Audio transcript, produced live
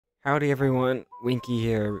Howdy everyone, Winky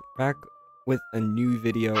here, back with a new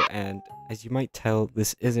video, and as you might tell,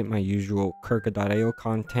 this isn't my usual Kirka.io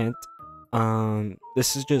content.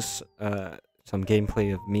 This is just some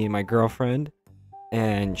gameplay of me and my girlfriend,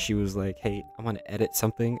 and she was like, hey, I want to edit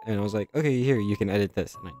something, and I was like, okay, here, you can edit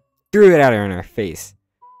this, and I threw it at her in her face.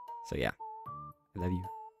 So yeah, I love you.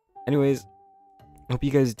 Anyways, hope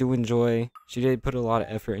you guys do enjoy. She did put a lot of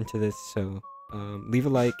effort into this, so leave a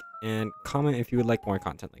like and comment if you would like more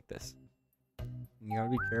content like this. You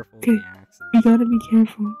gotta be careful with the axes. You gotta be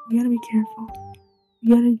careful. You gotta be careful. You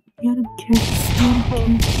gotta be careful.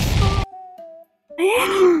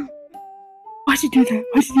 Man! Why'd you do that?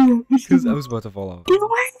 Why'd you do that? Because I was about to fall off. Get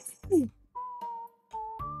away!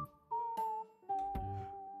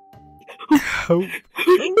 Help.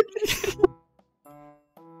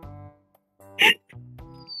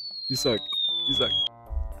 You suck. You suck.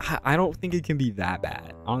 I don't think it can be that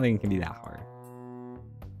bad. I don't think it can be that hard.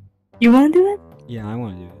 You wanna do it? Yeah, I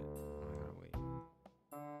want to do it. Oh, wait.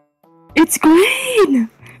 It's green!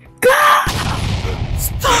 Go!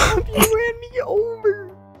 Stop! You ran me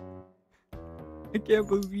over! I can't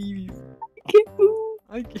believe you. I can't move.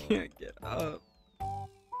 I can't get up.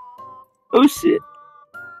 Oh shit.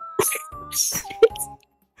 Oh shit.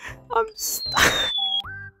 I'm stuck.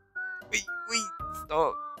 Wait,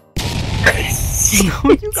 stop.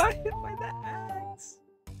 No, you got hit by the axe.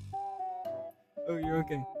 Oh, you're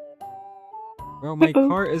okay. Bro, my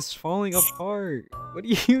car is falling apart. What are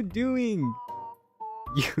you doing?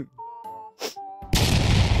 You...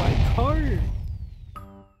 My car.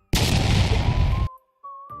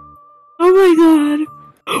 Oh my god.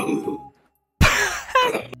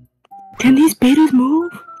 Can these betas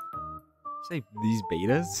move? Say these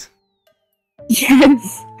betas?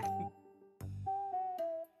 Yes.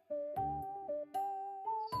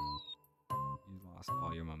 You lost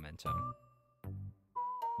all your momentum.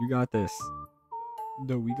 You got this.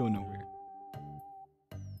 No, we go nowhere.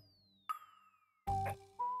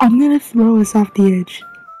 I'm gonna throw us off the edge.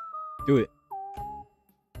 Do it.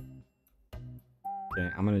 Okay,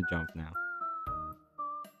 I'm gonna jump now.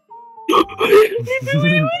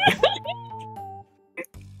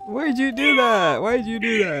 Why'd you do that? Why'd you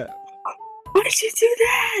do that? Why'd you do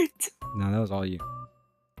that? No, that was all you.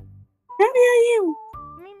 Not you.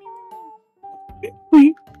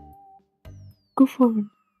 Wait. Go forward.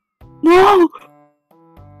 No!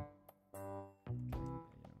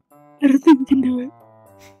 I don't think we can do it.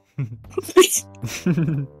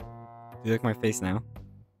 Do you like my face now?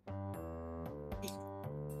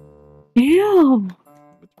 Damn!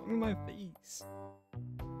 What's wrong with my face?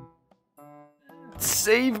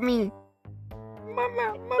 Save me!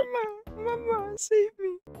 Mama, save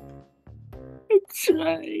me! I'm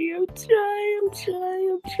trying.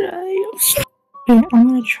 Okay, I'm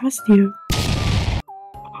gonna trust you.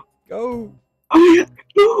 Go! Oh my god,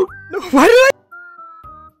 no! No, why did I?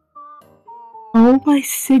 Oh my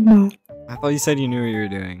Sigma. I thought you said you knew what you were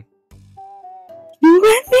doing. You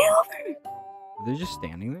ran me over! Are they just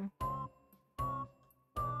standing there?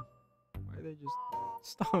 Why are they just...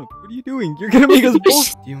 Stop! What are you doing? You're gonna make us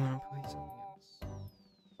both... Do you wanna play something else?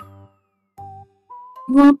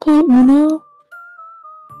 You wanna play Uno?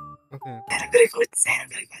 Okay. I'm gonna go insane.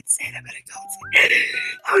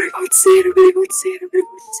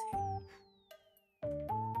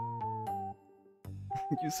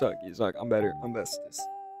 You suck. I'm better. I'm bestest.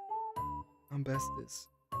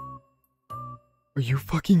 Are you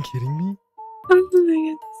fucking kidding me? I'm doing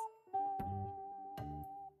it.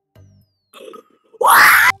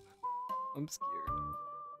 What? I'm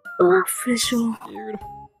scared. Official. Scared.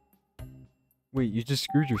 Wait, you just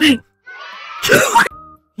screwed yourself.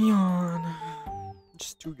 Yawn.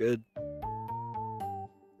 Just too good.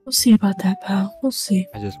 We'll see about that, pal. We'll see.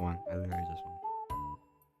 I just won. I literally just won.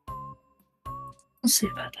 We'll see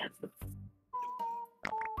about that.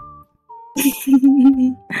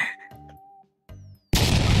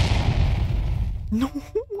 No,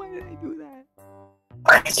 why did I do that?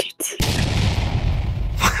 Why did you do that?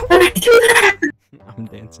 Why did you do that? I'm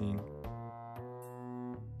dancing.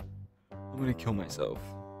 I'm gonna kill myself.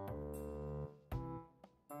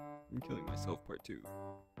 I'm killing myself part 2.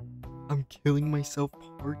 I'm killing myself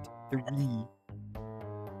part 3.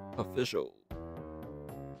 Official.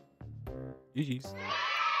 GG's.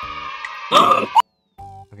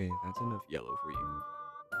 Okay, that's enough yellow for you.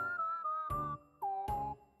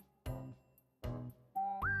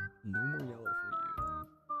 No more yellow for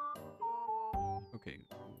you. Okay,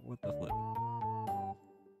 what the flip?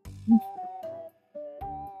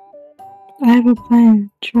 I have a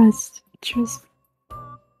plan. Trust.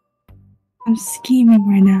 I'm scheming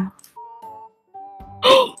right now.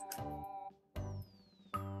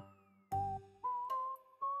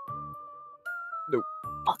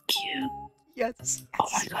 Fuck you. Yes. Oh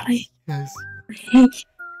my god, I Yes. hate you.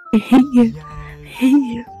 I hate you. Yes. I hate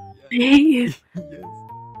you. I hate you. Yes.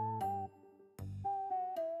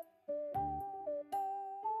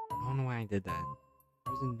 I don't know why I did that.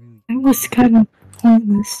 It wasn't really. It was kind of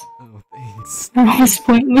pointless. Oh, thanks. That was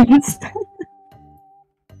pointless.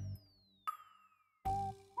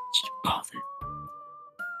 Should call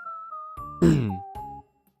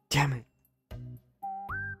Damn it.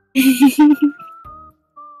 it.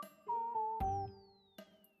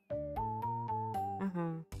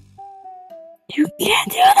 You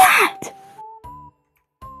can't do that!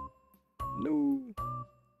 No.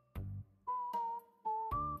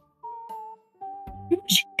 You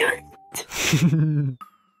should do it.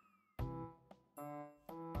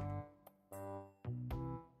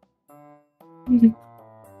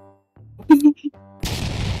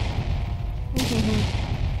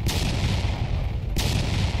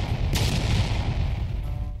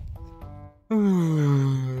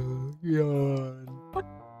 Yawn.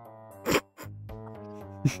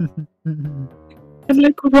 I'm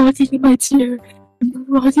like rocking in my chair. I'm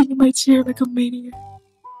rocking in my chair like a maniac.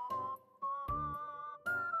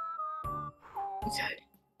 Okay.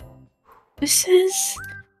 This is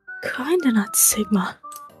kinda not Sigma.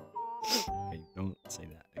 Okay, don't say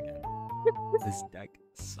that again. This deck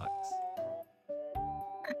sucks.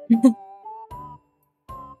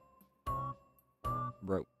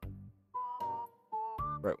 Bro.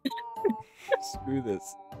 Screw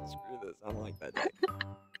this. I don't like that deck.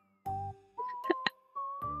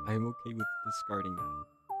 I'm okay with discarding that.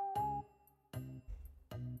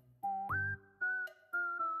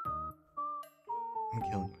 I'm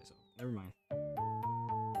killing myself. Never mind.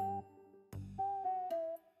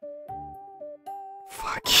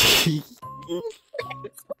 Fuck.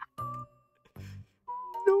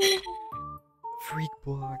 No. Freak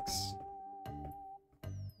blocks.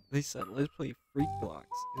 They said, let's play freak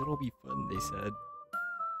blocks. It'll be fun, they said.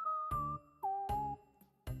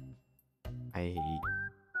 I hate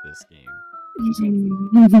this game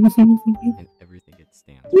and everything it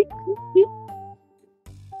stands for.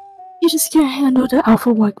 You just can't handle the alpha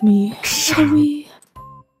like me. Shut What up. are we?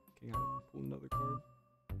 Okay, I gotta pull another card.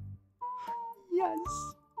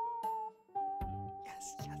 Yes.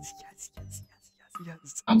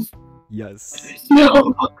 Yes.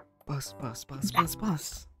 No! Bus. Bus! I'm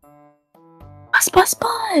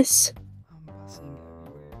bussing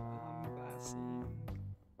everywhere. I'm bussing.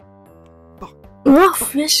 Fuck. We're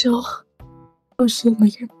official. Oh shit, my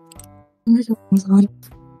camera was on.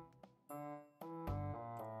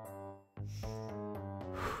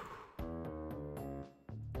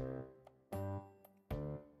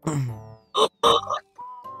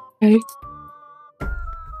 Okay.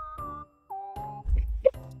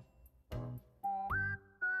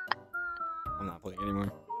 I'm not playing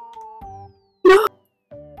anymore.